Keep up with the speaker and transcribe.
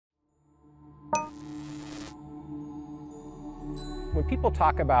When people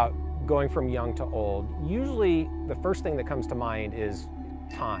talk about going from young to old, usually the first thing that comes to mind is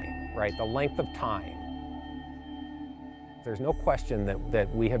time, right? The length of time. There's no question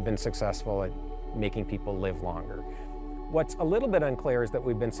that we have been successful at making people live longer. What's a little bit unclear is that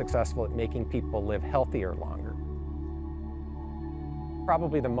we've been successful at making people live healthier longer.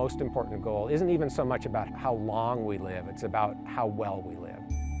 Probably the most important goal isn't even so much about how long we live, it's about how well we live.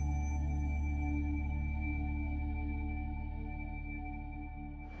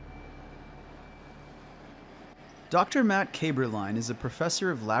 Dr. Matt Kaeberlein is a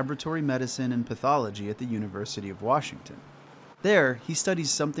professor of laboratory medicine and pathology at the University of Washington. There, he studies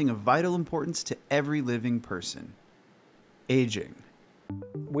something of vital importance to every living person: aging.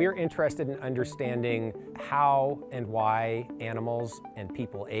 We're interested in understanding how and why animals and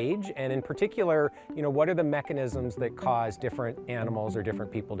people age, and in particular, what are the mechanisms that cause different animals or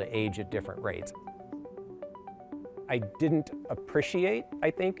different people to age at different rates. I didn't appreciate, I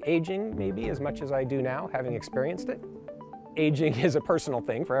think, aging maybe as much as I do now, having experienced it. Aging is a personal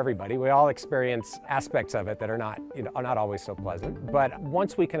thing for everybody. We all experience aspects of it that are not always so pleasant. But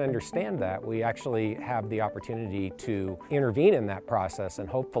once we can understand that, we actually have the opportunity to intervene in that process and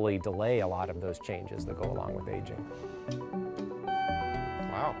hopefully delay a lot of those changes that go along with aging.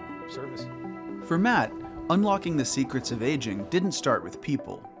 Wow, service. For Matt, unlocking the secrets of aging didn't start with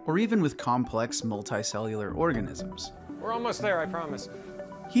people, or even with complex multicellular organisms. We're almost there, I promise.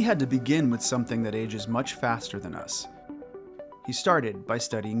 He had to begin with something that ages much faster than us. He started by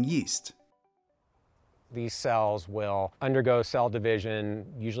studying yeast. These cells will undergo cell division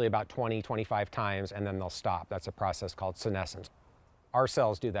usually about 20, 25 times, and then they'll stop. That's a process called senescence. Our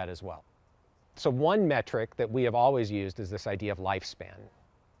cells do that as well. So one metric that we have always used is this idea of lifespan.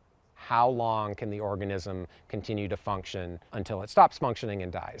 How long can the organism continue to function until it stops functioning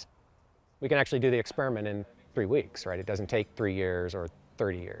and dies? We can actually do the experiment in 3 weeks, right? It doesn't take 3 years or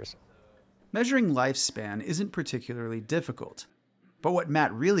 30 years. Measuring lifespan isn't particularly difficult, but what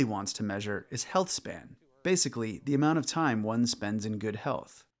Matt really wants to measure is health span, basically the amount of time one spends in good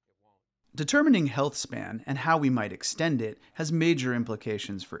health. Determining health span and how we might extend it has major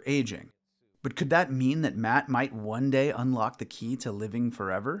implications for aging. But could that mean that Matt might one day unlock the key to living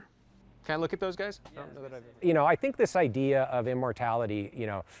forever? Can I look at those guys? I think this idea of immortality,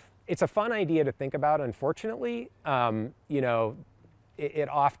 it's a fun idea to think about. Unfortunately, it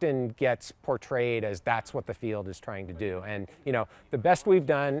often gets portrayed as that's what the field is trying to do. And, the best we've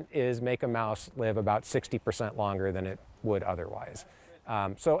done is make a mouse live about 60% longer than it would otherwise.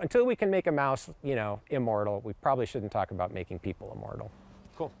 So until we can make a mouse, immortal, we probably shouldn't talk about making people immortal.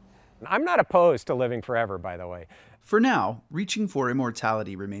 Cool. I'm not opposed to living forever, by the way. For now, reaching for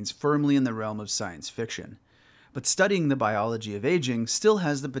immortality remains firmly in the realm of science fiction. But studying the biology of aging still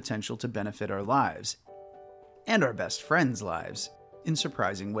has the potential to benefit our lives, and our best friends' lives, in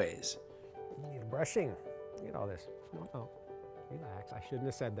surprising ways. Brushing, all this. Oh, relax, I shouldn't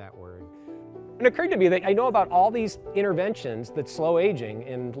have said that word. It occurred to me that I know about all these interventions that slow aging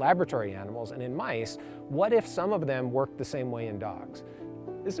in laboratory animals and in mice. What if some of them work the same way in dogs?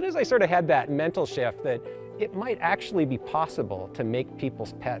 As soon as I sort of had that mental shift that it might actually be possible to make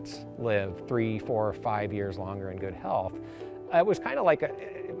people's pets live 3, 4, 5 years longer in good health, it was kind of like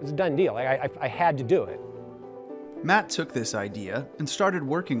it was a done deal. I had to do it. Matt took this idea and started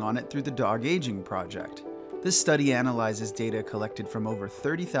working on it through the Dog Aging Project. This study analyzes data collected from over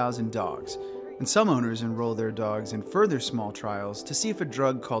 30,000 dogs, and some owners enroll their dogs in further small trials to see if a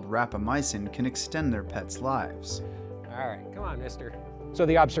drug called rapamycin can extend their pets' lives. All right, come on, mister. So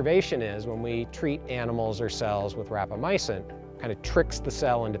the observation is when we treat animals or cells with rapamycin, kind of tricks the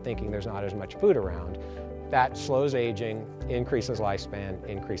cell into thinking there's not as much food around. That slows aging, increases lifespan,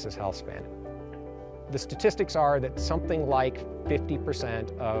 increases health span. The statistics are that something like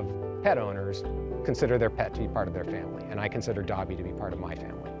 50% of pet owners consider their pet to be part of their family, and I consider Dobby to be part of my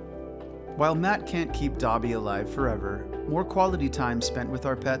family. While Matt can't keep Dobby alive forever, more quality time spent with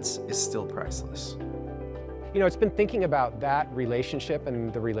our pets is still priceless. It's been thinking about that relationship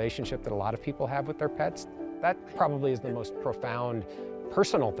and the relationship that a lot of people have with their pets. That probably is the most profound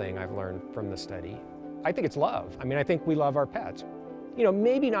personal thing I've learned from the study. I think it's love. I think we love our pets.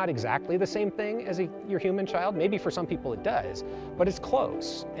 Maybe not exactly the same thing as your human child. Maybe for some people it does, but it's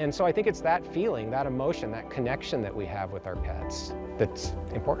close. And so I think it's that feeling, that emotion, that connection that we have with our pets that's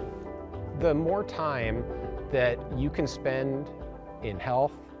important. The more time that you can spend in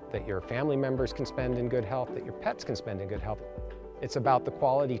health, that your family members can spend in good health, that your pets can spend in good health, it's about the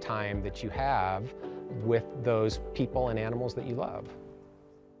quality time that you have with those people and animals that you love.